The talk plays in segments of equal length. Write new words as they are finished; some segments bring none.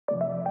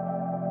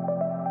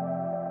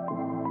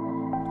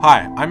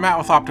Hi, I'm Matt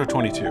with Opto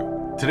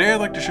 22. Today I'd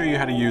like to show you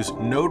how to use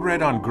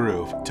Node-RED on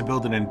Groov to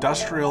build an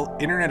industrial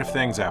Internet of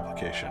Things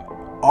application,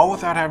 all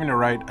without having to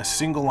write a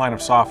single line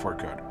of software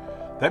code.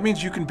 That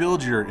means you can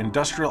build your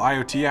industrial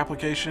IoT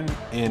application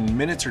in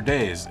minutes or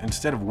days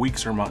instead of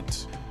weeks or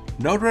months.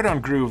 Node-RED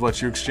on Groov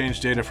lets you exchange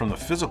data from the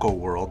physical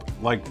world,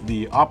 like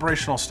the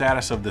operational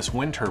status of this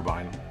wind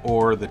turbine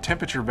or the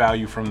temperature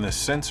value from this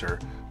sensor,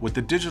 with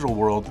the digital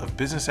world of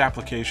business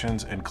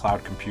applications and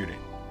cloud computing.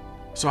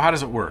 So how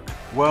does it work?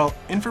 Well,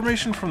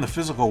 information from the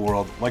physical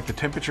world, like the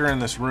temperature in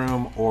this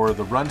room or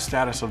the run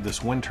status of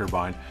this wind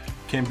turbine,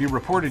 can be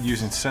reported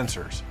using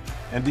sensors.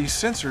 And these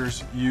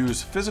sensors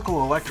use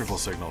physical electrical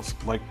signals,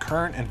 like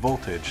current and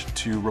voltage,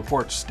 to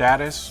report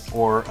status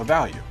or a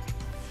value.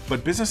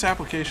 But business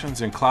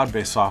applications and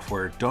cloud-based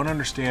software don't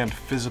understand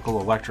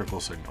physical electrical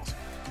signals.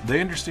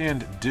 They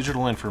understand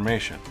digital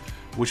information,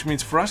 which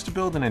means for us to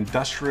build an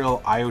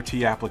industrial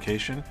IoT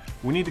application,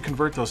 we need to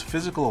convert those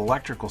physical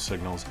electrical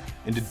signals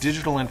into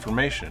digital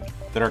information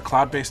that our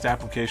cloud-based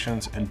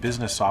applications and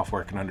business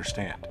software can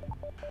understand.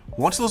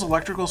 Once those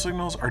electrical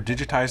signals are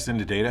digitized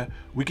into data,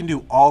 we can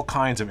do all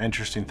kinds of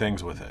interesting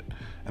things with it.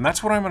 And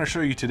that's what I'm going to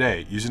show you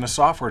today using a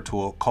software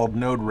tool called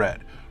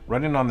Node-RED,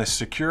 running on this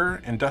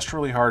secure,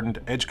 industrially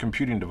hardened edge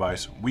computing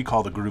device we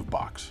call the Groov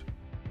box.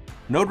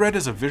 Node-RED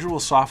is a visual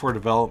software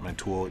development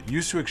tool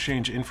used to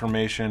exchange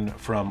information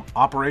from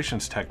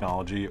operations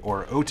technology,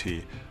 or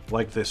OT,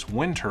 like this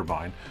wind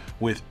turbine,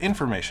 with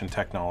information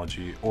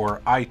technology,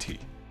 or IT.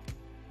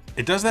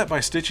 It does that by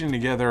stitching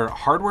together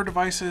hardware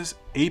devices,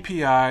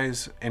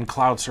 APIs, and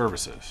cloud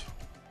services.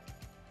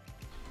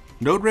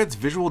 Node-RED's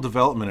visual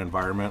development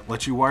environment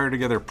lets you wire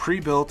together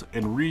pre-built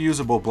and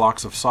reusable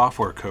blocks of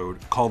software code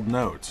called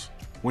nodes.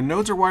 When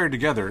nodes are wired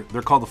together,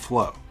 they're called a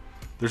flow.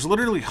 There's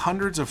literally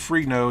hundreds of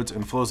free nodes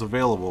and flows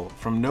available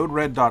from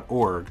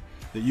nodered.org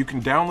that you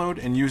can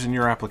download and use in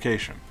your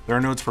application. There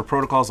are nodes for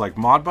protocols like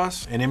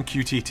Modbus and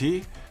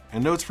MQTT,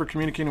 and nodes for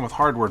communicating with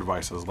hardware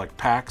devices like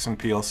PACs and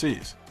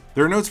PLCs.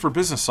 There are nodes for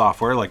business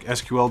software like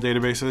SQL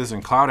databases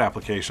and cloud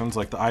applications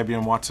like the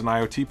IBM Watson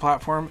IoT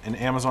platform and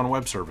Amazon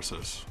Web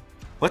Services.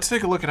 Let's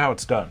take a look at how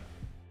it's done.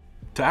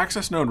 To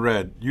access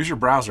Node-RED, use your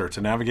browser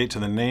to navigate to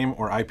the name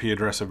or IP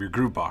address of your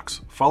Groov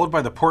box, followed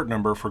by the port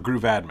number for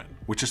Groov admin,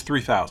 which is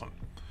 3000.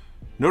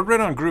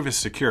 Node-RED on Groov is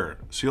secure,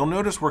 so you'll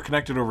notice we're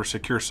connected over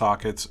secure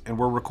sockets and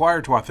we're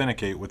required to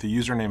authenticate with a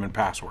username and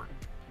password.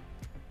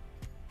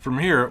 From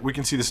here, we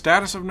can see the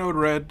status of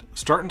Node-RED,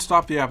 start and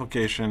stop the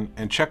application,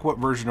 and check what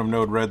version of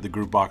Node-RED the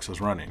Groov box is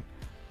running.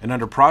 And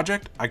under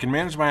Project, I can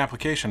manage my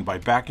application by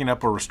backing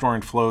up or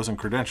restoring flows and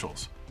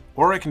credentials.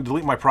 Or I can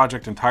delete my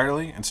project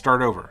entirely and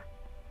start over.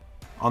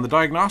 On the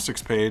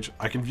Diagnostics page,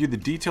 I can view the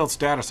detailed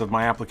status of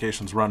my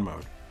application's run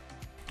mode.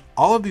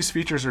 All of these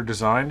features are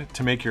designed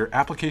to make your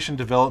application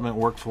development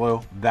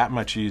workflow that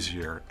much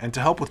easier and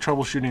to help with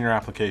troubleshooting your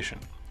application.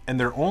 And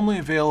they're only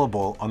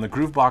available on the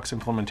Groov box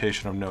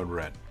implementation of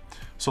Node-RED.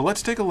 So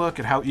let's take a look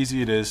at how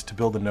easy it is to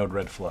build a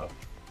Node-RED flow.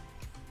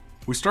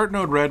 We start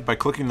Node-RED by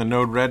clicking the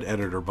Node-RED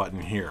editor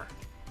button here.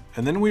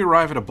 And then we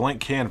arrive at a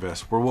blank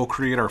canvas where we'll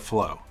create our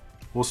flow.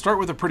 We'll start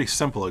with a pretty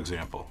simple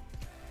example.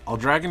 I'll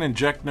drag an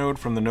inject node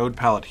from the node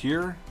palette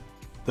here,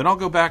 then I'll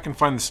go back and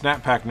find the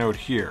snap-pack node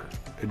here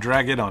and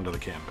drag it onto the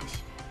canvas.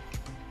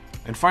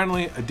 And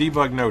finally, a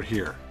debug node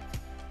here.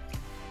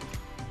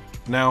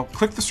 Now,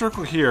 click the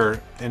circle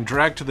here and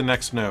drag to the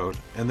next node,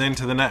 and then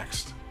to the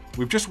next.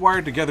 We've just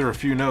wired together a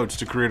few nodes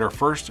to create our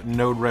first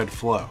Node-RED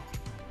flow.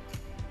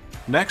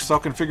 Next, I'll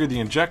configure the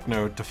inject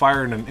node to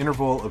fire in an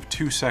interval of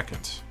 2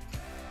 seconds.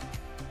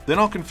 Then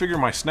I'll configure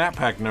my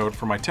snap-pack node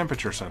for my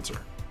temperature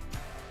sensor.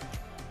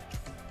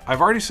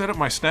 I've already set up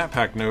my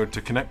snap-pack node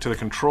to connect to the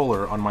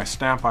controller on my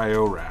Snap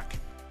I/O rack.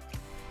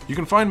 You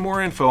can find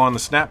more info on the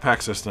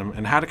snap-pack system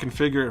and how to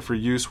configure it for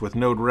use with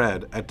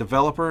Node-RED at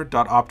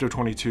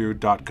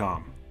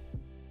developer.opto22.com.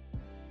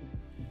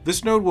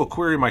 This node will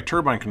query my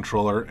turbine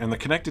controller and the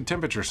connected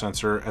temperature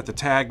sensor at the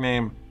tag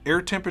name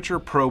Air Temperature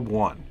Probe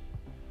 1.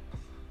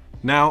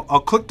 Now I'll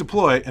click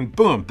deploy and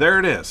boom, there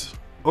it is.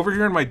 Over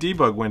here in my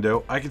debug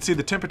window, I can see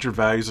the temperature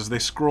values as they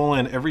scroll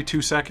in every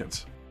 2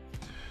 seconds.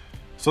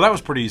 So that was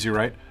pretty easy,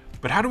 right?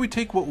 But how do we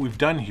take what we've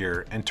done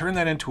here and turn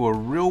that into a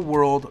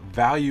real-world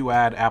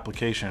value-add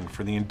application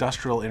for the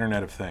industrial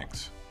Internet of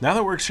Things? Now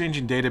that we're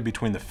exchanging data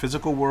between the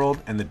physical world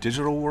and the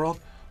digital world,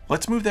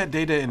 let's move that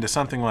data into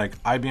something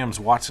like IBM's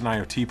Watson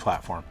IoT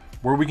platform,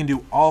 where we can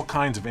do all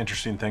kinds of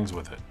interesting things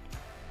with it.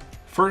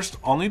 First,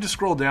 I'll need to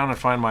scroll down and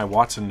find my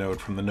Watson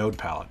node from the node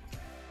palette.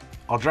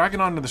 I'll drag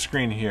it onto the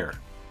screen here.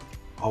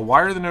 I'll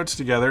wire the nodes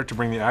together to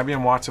bring the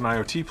IBM Watson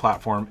IoT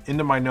platform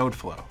into my node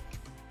flow.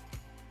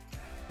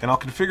 And I'll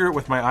configure it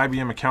with my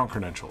IBM account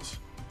credentials.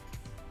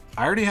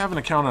 I already have an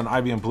account on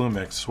IBM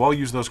Bluemix, so I'll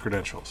use those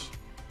credentials.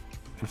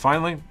 And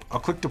finally, I'll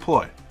click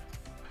deploy.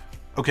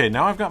 Okay,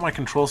 now I've got my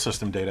control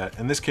system data,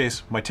 in this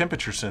case, my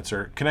temperature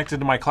sensor, connected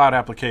to my cloud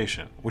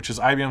application, which is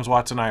IBM's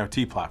Watson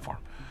IoT platform.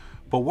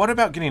 But what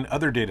about getting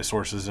other data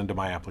sources into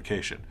my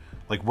application,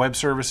 like web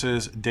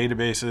services,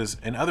 databases,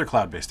 and other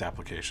cloud-based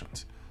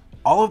applications?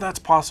 All of that's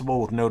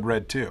possible with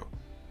Node-RED too.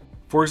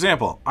 For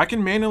example, I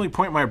can manually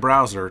point my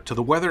browser to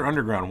the Weather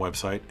Underground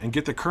website and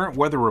get the current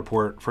weather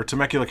report for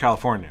Temecula,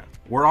 California,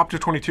 where Opto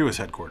 22 is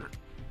headquartered.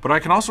 But I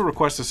can also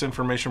request this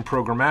information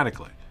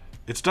programmatically.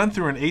 It's done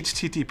through an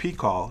HTTP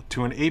call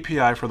to an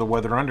API for the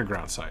Weather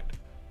Underground site.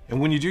 And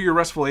when you do your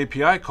RESTful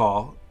API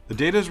call, the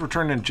data is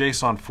returned in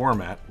JSON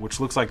format, which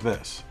looks like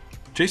this.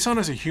 JSON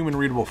is a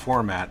human-readable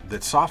format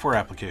that software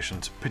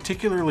applications,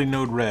 particularly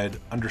Node-RED,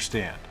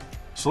 understand.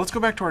 So let's go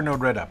back to our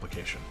Node-RED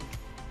application.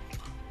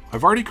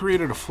 I've already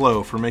created a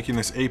flow for making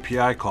this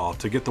API call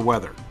to get the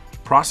weather,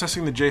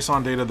 processing the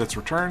JSON data that's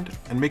returned,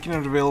 and making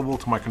it available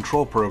to my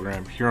control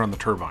program here on the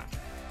turbine.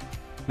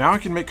 Now I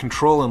can make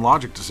control and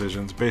logic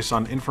decisions based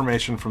on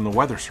information from the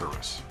weather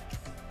service.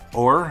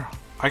 Or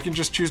I can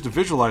just choose to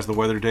visualize the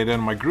weather data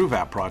in my Groov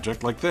app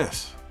project like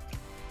this.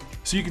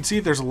 So you can see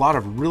there's a lot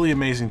of really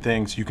amazing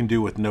things you can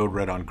do with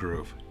Node-RED on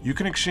Groov. You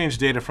can exchange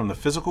data from the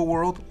physical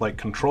world, like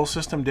control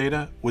system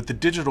data, with the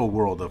digital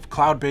world of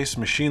cloud-based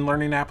machine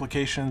learning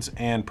applications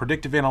and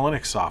predictive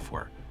analytics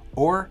software.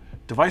 Or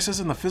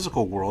devices in the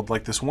physical world,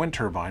 like this wind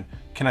turbine,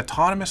 can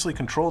autonomously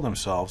control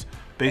themselves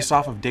based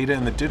off of data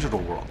in the digital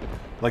world,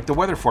 like the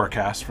weather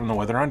forecast from the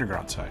Weather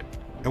Underground site.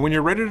 And when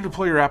you're ready to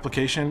deploy your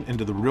application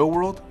into the real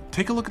world,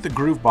 take a look at the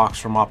Groov box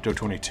from Opto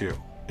 22.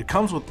 It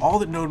comes with all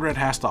that Node-RED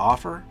has to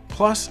offer,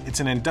 plus it's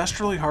an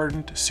industrially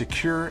hardened,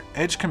 secure,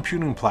 edge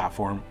computing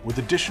platform with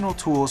additional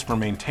tools for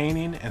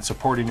maintaining and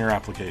supporting your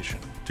application.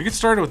 To get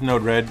started with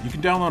Node-RED, you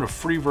can download a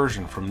free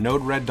version from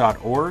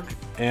nodered.org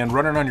and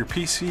run it on your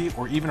PC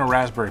or even a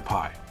Raspberry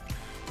Pi.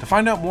 To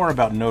find out more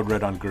about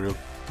Node-RED on Groov,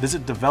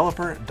 visit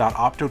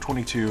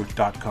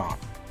developer.opto22.com.